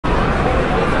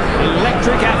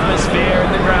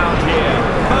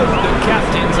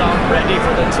ready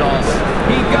for the toss.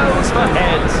 He goes for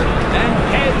heads, and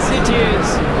heads it is.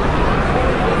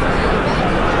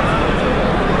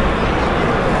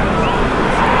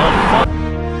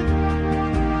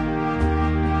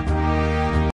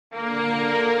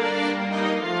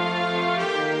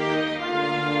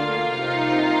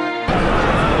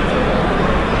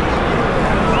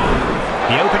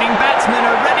 The opening batsmen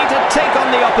are ready to take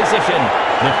on the opposition.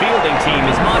 The fielding team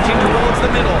is marching towards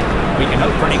the middle. We can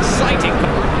hope for an exciting...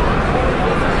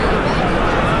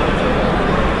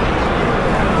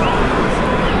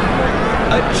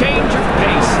 A change of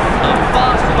pace. A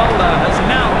fast bowler has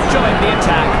now joined the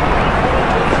attack.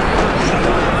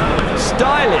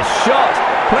 Stylish shot.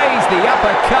 Plays the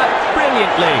uppercut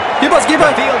brilliantly. Give us. The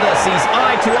fielder sees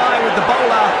eye to eye with the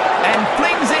bowler and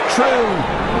flings it true.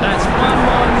 That's one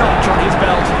more notch on his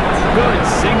belt. Good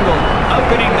single.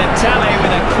 Opening the tally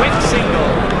with a quick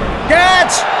single.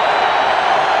 Catch!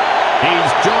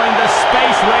 He's joined the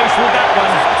space race with that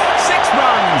one. 6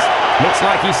 runs. Looks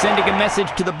like he's sending a message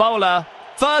to the bowler.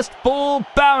 First ball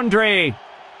boundary.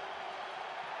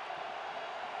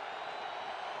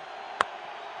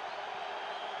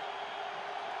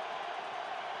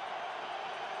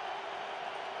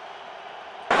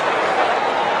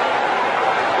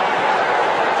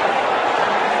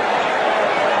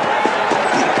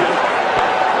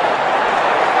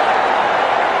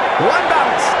 One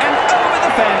bounce and over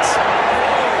the fence.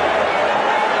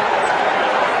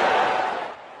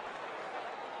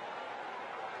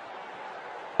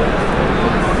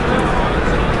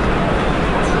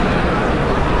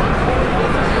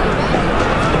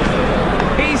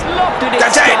 He's lofted it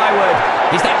skyward.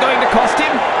 Is that going to cost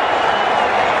him?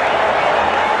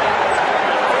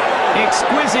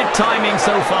 Exquisite timing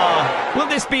so far. Will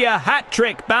this be a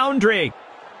hat-trick boundary?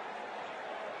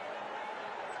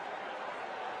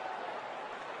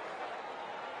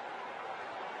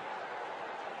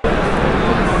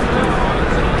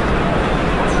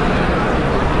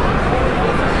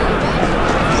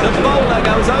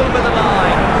 Goes over the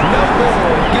line. No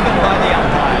ball given by the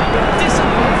umpire.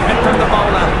 Disappointment from the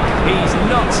bowler. He's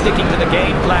not sticking to the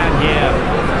game plan here.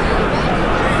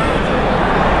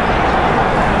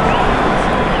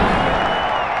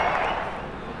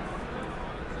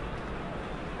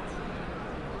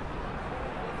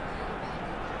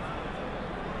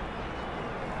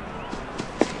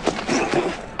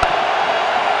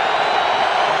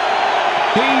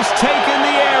 He's taken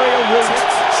the aerial route.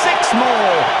 6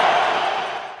 more.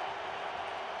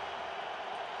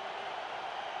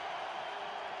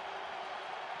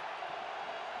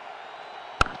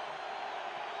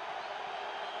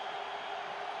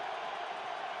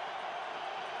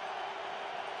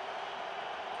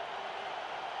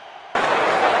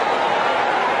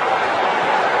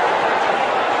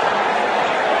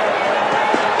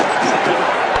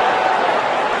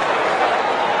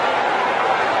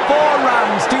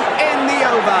 To end the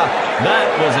over. That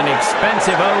was an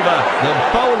expensive over. The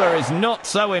bowler is not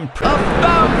so impressed. A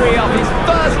boundary off his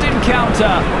first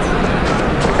encounter.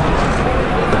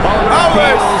 The bowler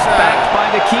appeals, backed by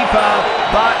the keeper,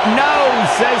 but no,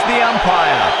 says the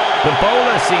umpire. The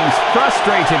bowler seems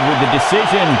frustrated with the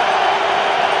decision.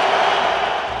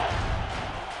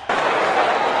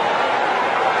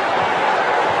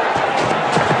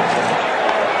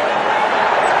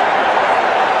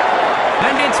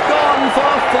 And it's gone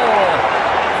for 4.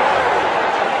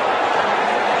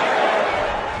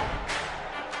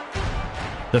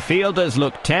 The fielders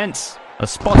look tense. A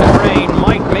spot of rain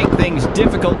might make things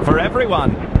difficult for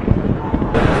everyone.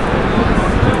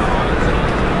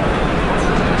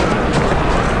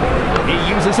 He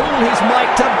uses all his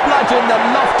might to bludgeon the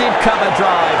lofted cover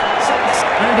drive.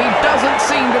 And he doesn't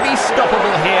seem to be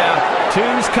stoppable here.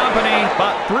 2's company,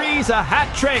 but 3's a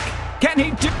hat-trick. Can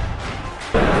he do...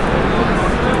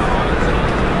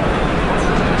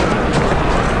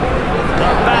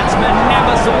 The batsman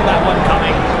never saw that one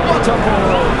coming. What a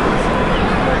ball!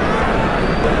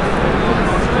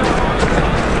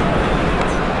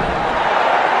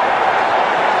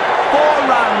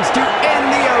 To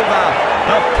end the over.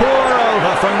 A poor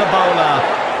over from the bowler.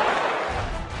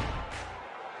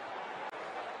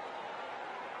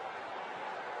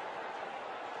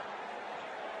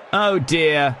 Oh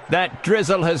dear, that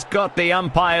drizzle has got the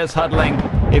umpires huddling.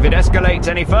 If it escalates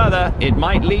any further, it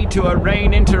might lead to a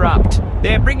rain interrupt.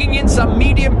 They're bringing in some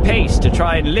medium pace to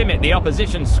try and limit the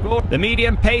opposition's score. The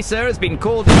medium pacer has been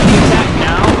called into the attack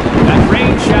now. That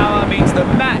rain shower means the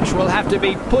match will have to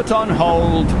be put on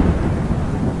hold.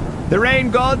 The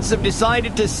rain gods have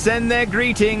decided to send their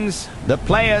greetings. The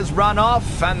players run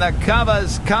off and the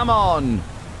covers come on.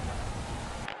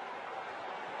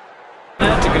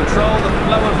 To control the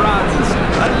flow of runs.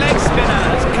 A leg spinner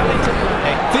has come into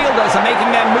play. Fielders are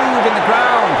making their move in the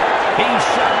ground. He's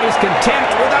shown his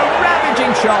contempt with a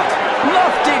ravaging shot.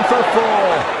 Lofted for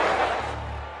 4.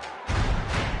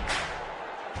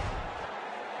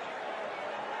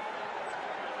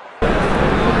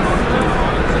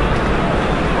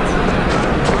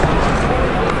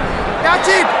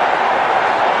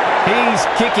 He's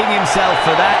kicking himself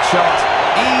for that shot.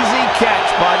 Easy catch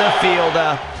by the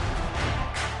fielder.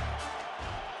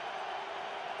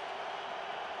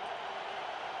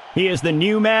 He is the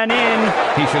new man in.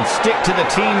 He should stick to the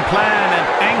team plan and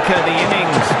anchor the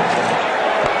innings.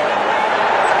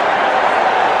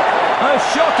 A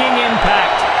shocking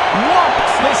impact.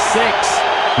 Whops for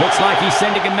 6. Looks like he's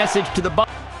sending a message to the bowler.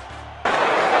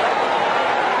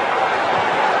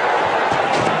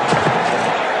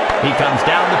 He comes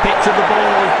down the pitch of the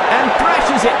ball and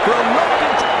thrashes it for a look.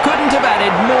 Couldn't have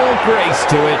added more grace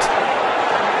to it.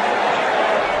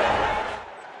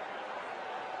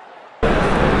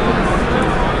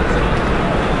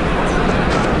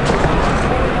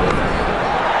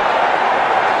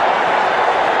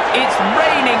 It's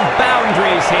raining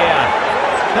boundaries here.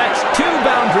 That's 2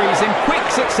 boundaries in quick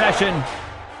succession.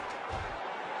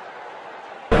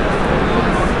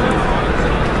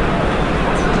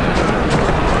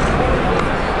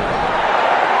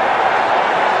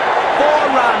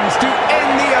 To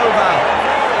end the over.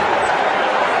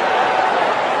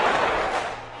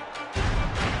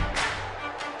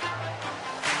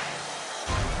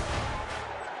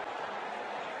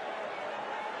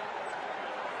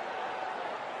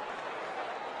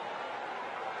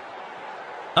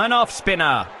 An off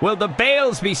spinner. Will the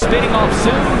bails be spinning off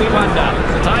soon, we wonder?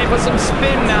 Time for some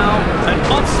spin now. An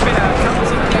off spinner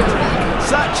comes in attack.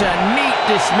 Such a neat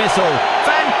dismissal.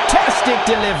 Fantastic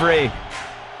delivery.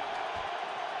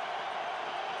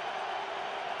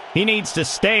 He needs to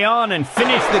stay on and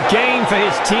finish the game for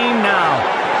his team now.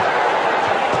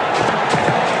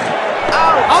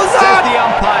 Out, says the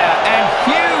umpire, and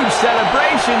huge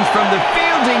celebrations from the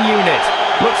fielding unit.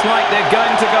 Looks like they're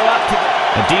going to go up to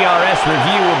a DRS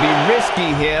review will be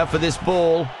risky here for this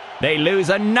ball. They lose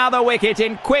another wicket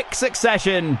in quick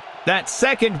succession. That's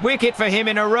 2nd wicket for him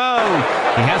in a row.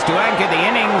 He has to anchor the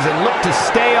innings and look to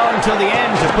stay on till the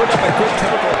end to put up a good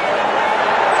total.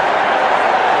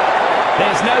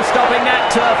 There's no stopping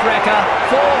that turf wrecker.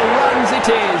 4 runs it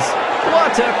is.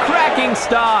 What a cracking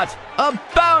start. A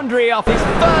boundary off his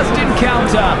first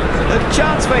encounter. A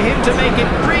chance for him to make it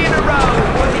 3 in a row.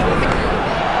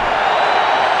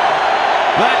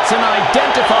 That's an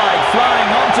identified flying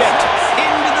object.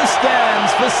 Into the stands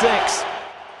for 6.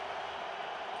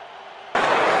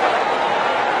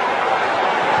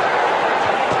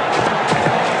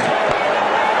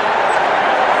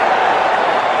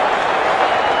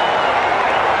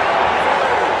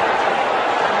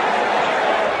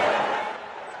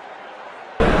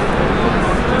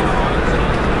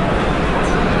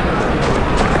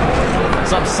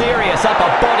 Some serious upper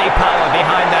body power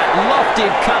behind that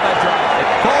lofted cover drive.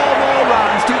 4 more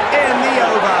runs to end the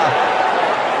over.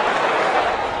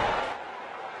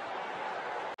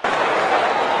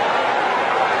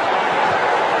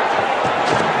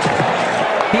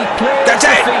 He clears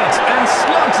the feet and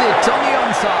slugs it on the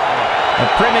onside. A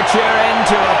premature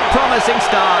end to a promising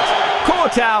start.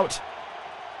 Caught out.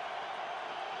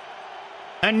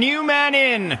 A new man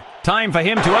in. Time for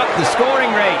him to up the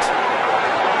scoring rate.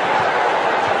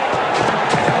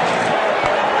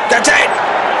 That's it!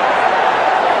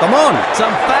 Come on!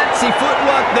 Some fancy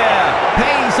footwork there.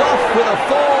 Pays off with a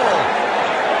 4.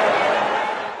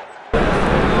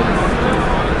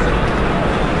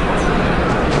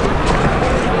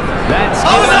 That's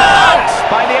given out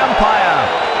by the umpire.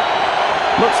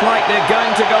 Looks like they're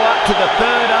going to go up to the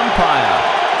 3rd umpire.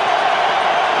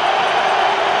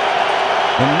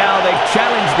 And now they've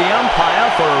challenged the umpire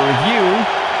for a review.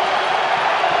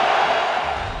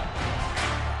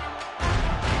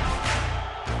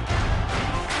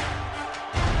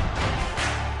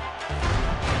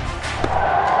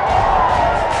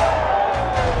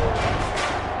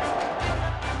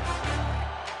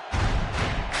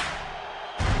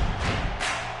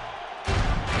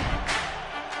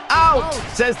 Out,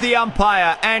 says the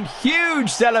umpire, and huge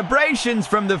celebrations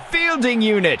from the fielding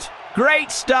unit.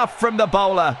 Great stuff from the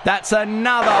bowler. That's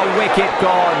another wicket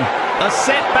gone. A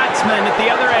set batsman at the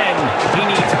other end. He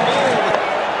needs all the...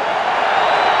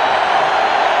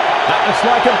 That looks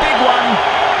like a big one.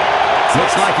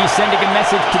 Looks like he's sending a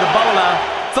message to the bowler.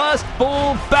 First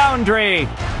ball boundary.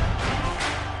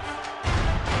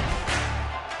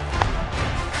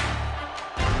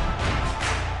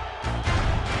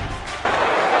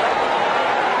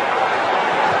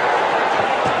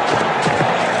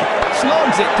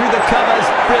 it through the covers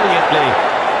brilliantly.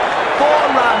 4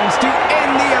 runs to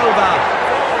end the over.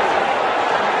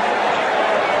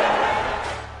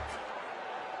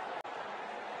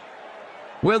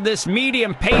 Will this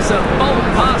medium pacer bolt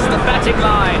past the batting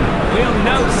line? We'll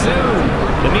know soon.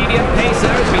 The medium pacer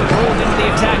has been called into the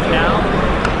attack now.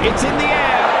 It's in the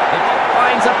air. If it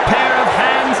finds a pair of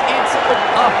hands, it's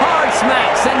a hard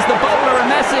smack. Sends the bowler a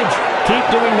message. Keep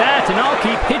doing that and I'll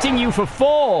keep hitting you for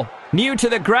 4. New to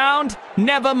the ground?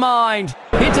 Never mind.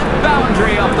 Hit a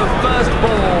boundary off the first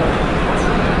ball.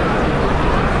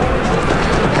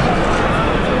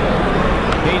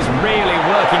 He's really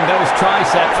working those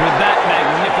triceps with that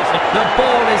magnificent... The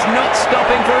ball is not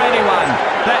stopping for anyone.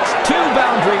 That's 2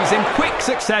 boundaries in quick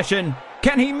succession.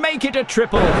 Can he make it a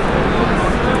triple?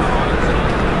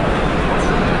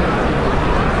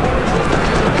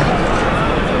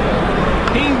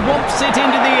 He whoops it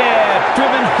into the air,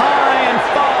 driven high and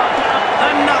far down.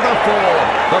 Another 4.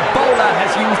 The bowler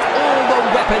has used all the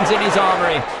weapons in his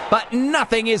armoury, but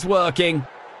nothing is working.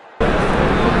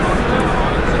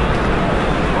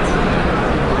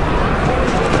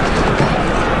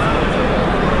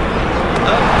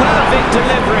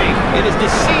 Delivery. It has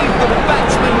deceived the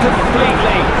batsman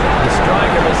completely. The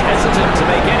striker is hesitant to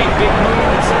make any big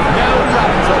moves. No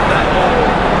runs off that ball.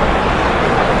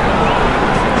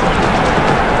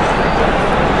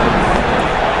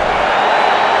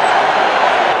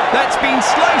 That's been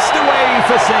sliced away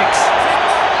for 6.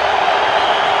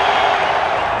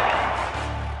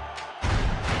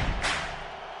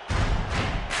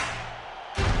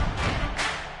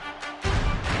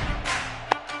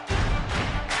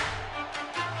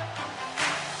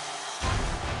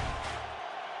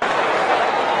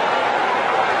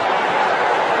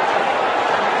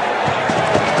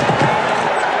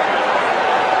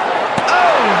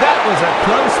 A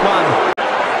close one.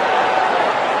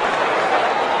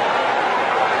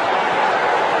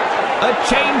 A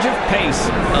change of pace.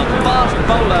 A fast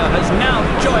bowler has now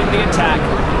joined the attack.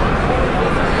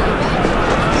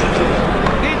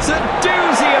 It's a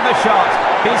doozy of a shot.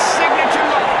 His signature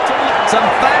loft. Some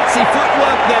fancy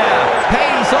footwork there.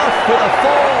 Pays off with a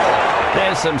 4.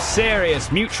 There's some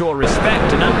serious mutual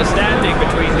respect and understanding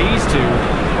between these two.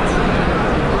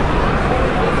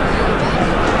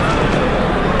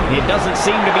 It doesn't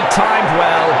seem to be timed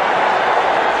well.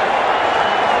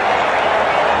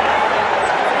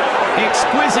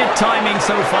 Exquisite timing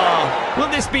so far. Will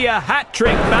this be a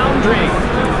hat-trick boundary?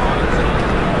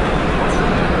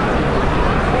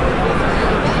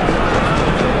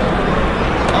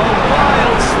 A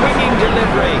wild swinging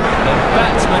delivery. The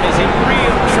batsman is in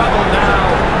real trouble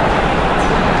now.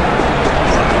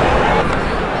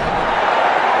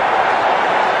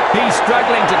 He's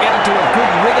struggling to get into a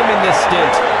good rhythm in this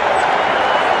stint.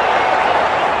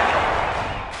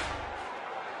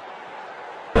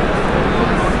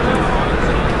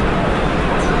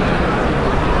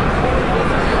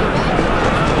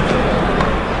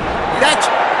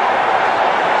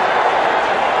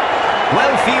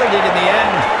 Well fielded in the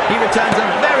end. He returns a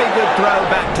very good throw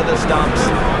back to the stumps.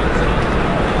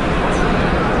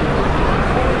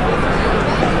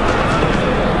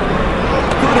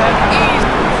 Could have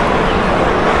eased.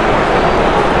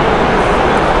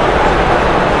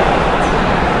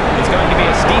 It's going to be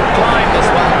a steep climb, this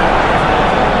one.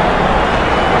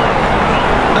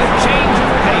 A change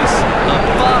of pace. A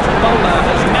fast bowler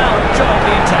has now joined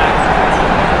the attack.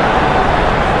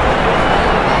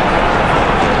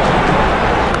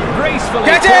 Gracefully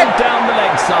pulled down the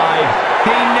leg side.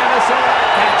 He never saw that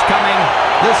catch coming.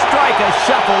 The striker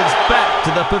shuffles back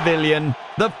to the pavilion.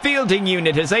 The fielding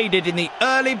unit has aided in the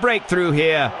early breakthrough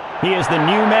here. He is the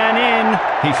new man in.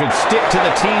 He should stick to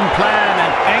the team plan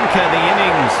and anchor the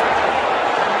innings.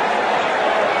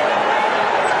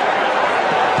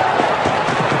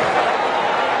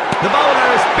 The bowler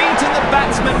has beaten the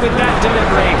batsman with that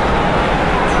delivery.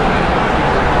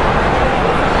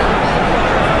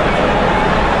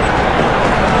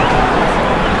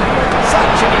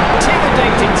 Such an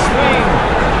intimidating swing.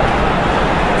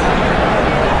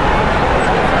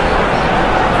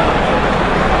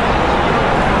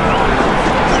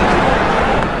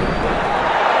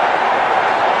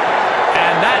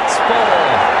 And that's 4.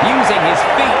 Using his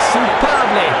feet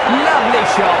superbly. Lovely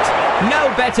shot.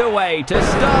 No better way to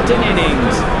start an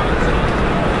innings.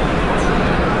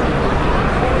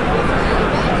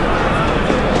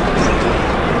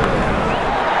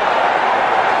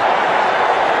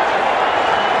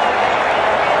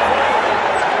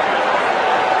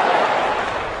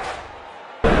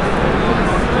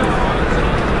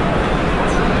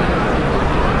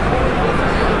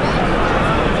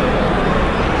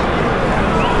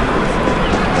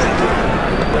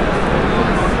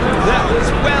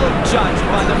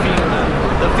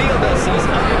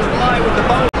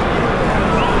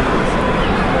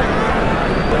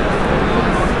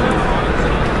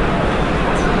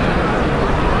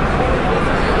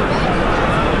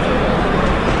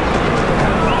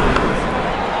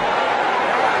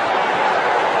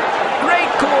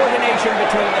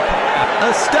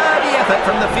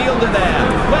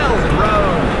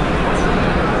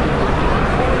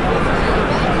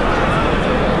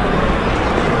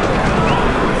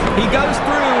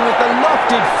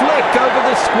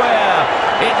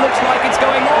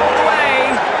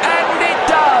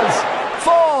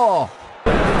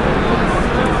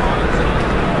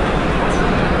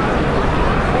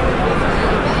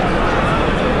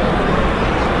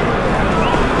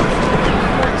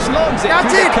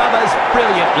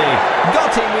 Absolutely.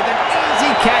 Got him with an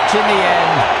easy catch in the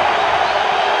end.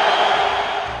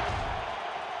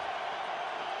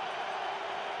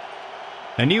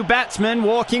 A new batsman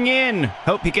walking in.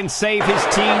 Hope he can save his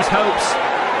team's hopes.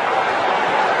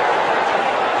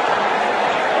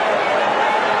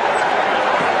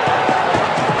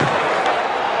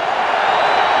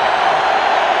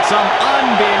 Some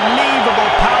unbelievable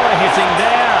power hitting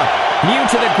there. New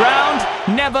to the ground?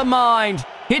 Never mind.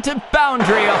 Hit a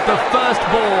boundary off the first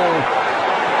ball.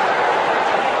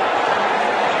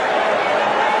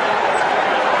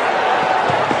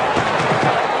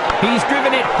 He's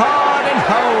driven it hard and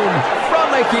home,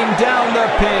 frolicking down the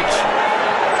pitch.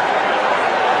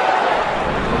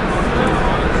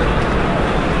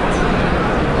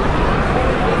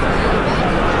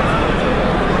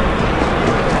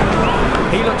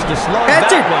 He looks to slot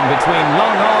that one between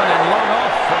long on and long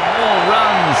off for more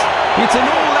runs. It's an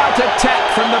all-out attack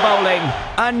from the bowling.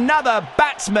 Another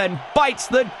batsman bites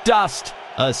the dust.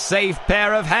 A safe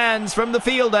pair of hands from the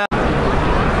fielder.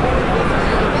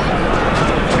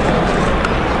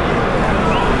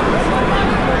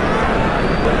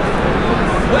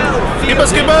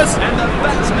 Skippers! And the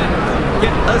batsman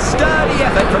get a sturdy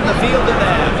effort from the fielder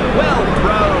there. Well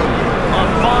thrown. A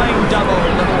fine double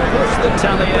that will push the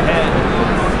tally ahead.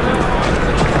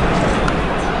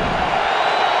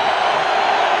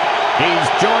 He's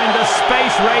joined the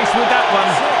space race with that one.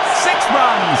 6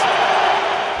 runs.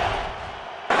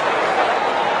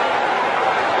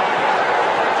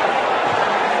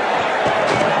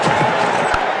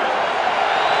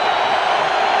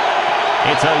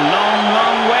 It's a long,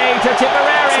 long way to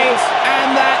Tipperary,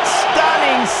 and that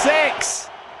stunning 6.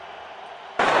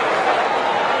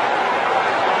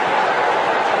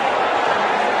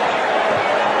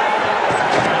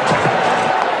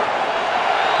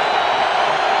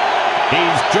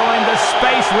 He's joined the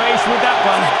space race with that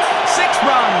one. 6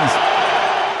 runs.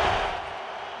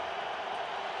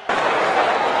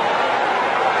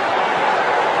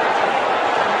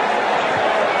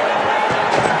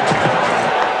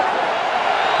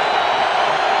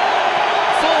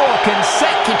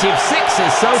 Consecutive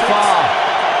 6s so far.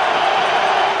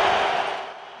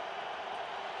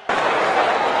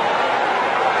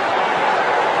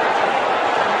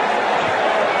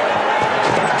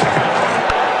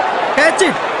 Catch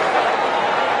it!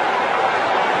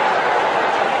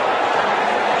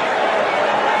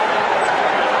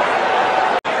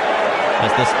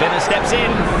 As the spinner steps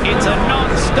in, it's a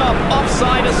non-stop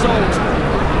offside assault.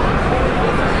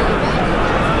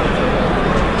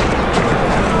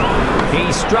 He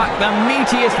struck the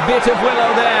meatiest bit of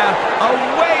willow there. A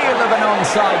whale of an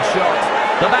onside shot.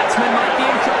 The batsman might be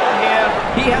in trouble here.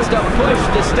 He has to push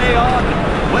to stay on.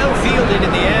 Well fielded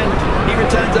in the end. He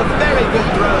returns a very good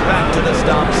throw back to the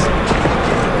stumps.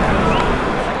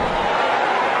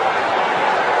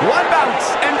 One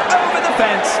bounce and over the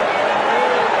fence.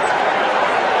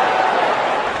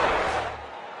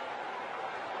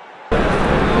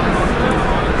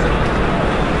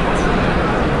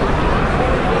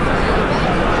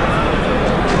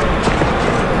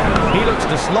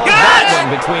 To slot that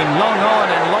one between long on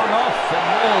and long off for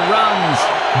more runs.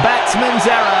 Batsman's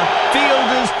error,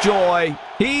 fielder's joy.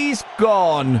 He's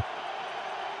gone.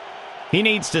 He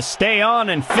needs to stay on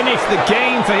and finish the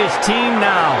game for his team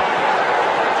now.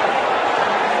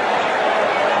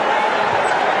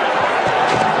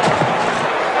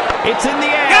 It's in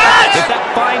the air. If that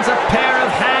finds a pair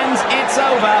of hands, it's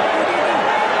over.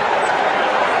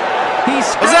 He's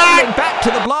scrambling back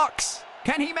to the blocks.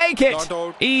 Can he make it?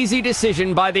 Easy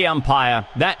decision by the umpire.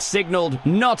 That signalled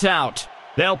not out.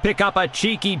 They'll pick up a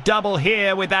cheeky double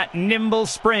here with that nimble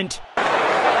sprint.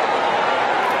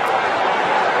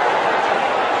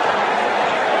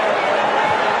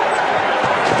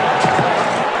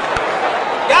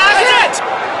 Got it!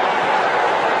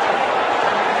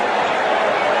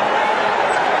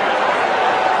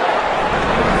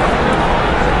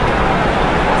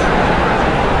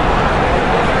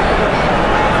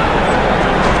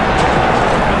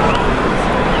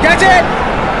 Catch it!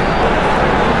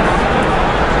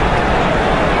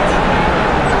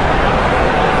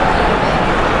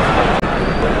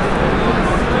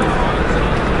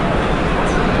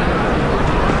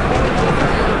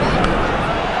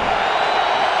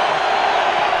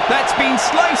 That's been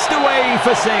sliced away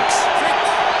for 6.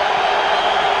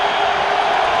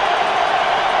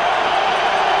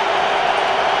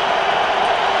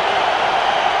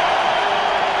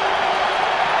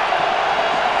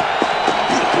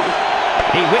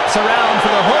 He whips around for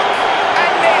the hook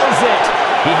and nails it.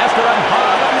 He has to run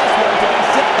hard on this one to be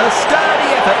set. A sturdy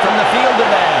effort from the fielder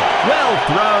there. Well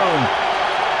thrown.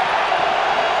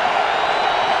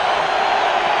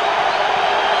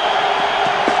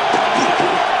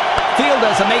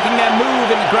 fielders are making their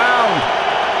move in the ground.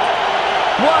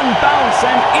 One bounce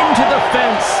and into the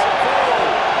fence.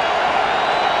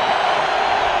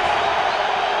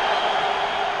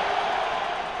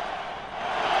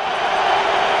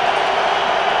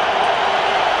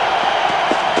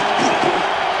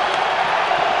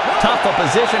 Tough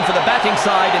opposition for the batting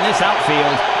side in this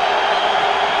outfield.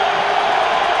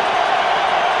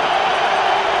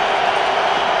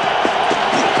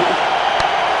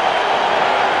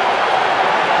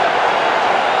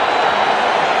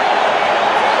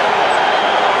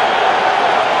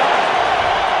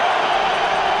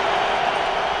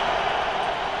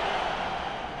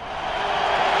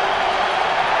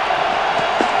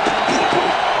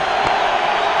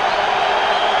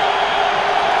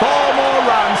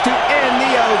 To end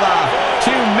the over.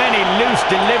 Too many loose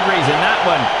deliveries in that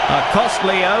one. A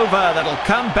costly over that'll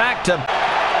come back to...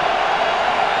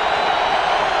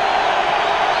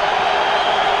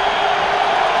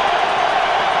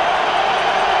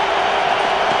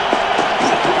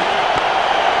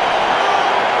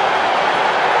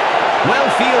 Well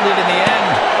fielded in the end.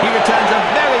 He returns a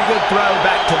very good throw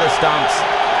back to the stumps.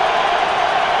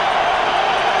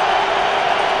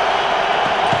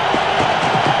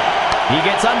 He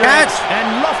gets under it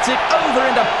and lofts it over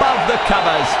and above the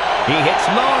covers. He hits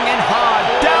long and hard,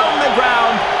 down the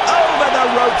ground, over the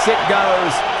ropes it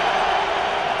goes.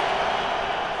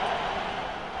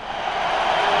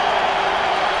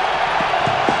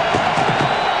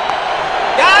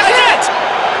 Got it!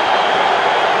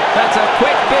 That's a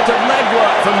quick bit of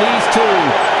legwork from these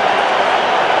two.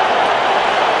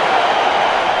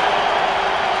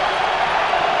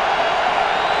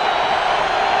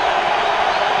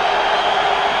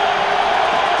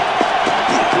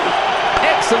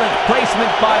 Excellent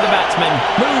placement by the batsman.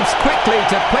 Moves quickly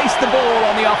to place the ball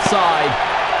on the offside.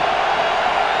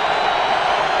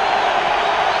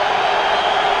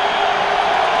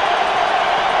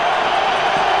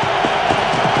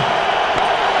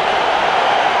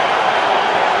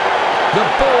 The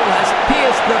ball has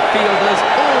pierced the fielders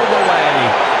all the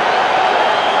way.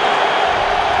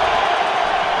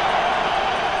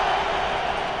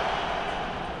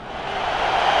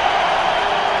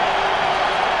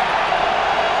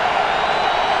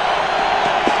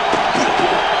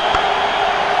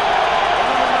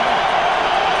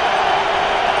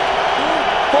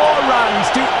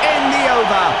 To end the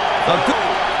over.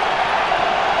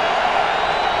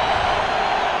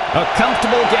 A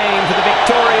comfortable game for the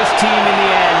victorious team in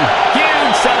the end.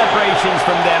 Huge celebrations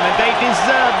from them, and they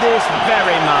deserve this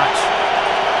very much.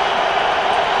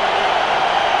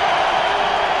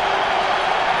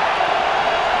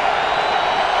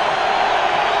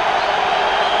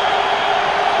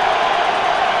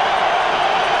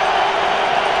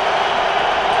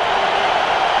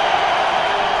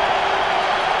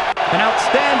 An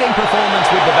outstanding performance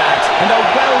with the bat.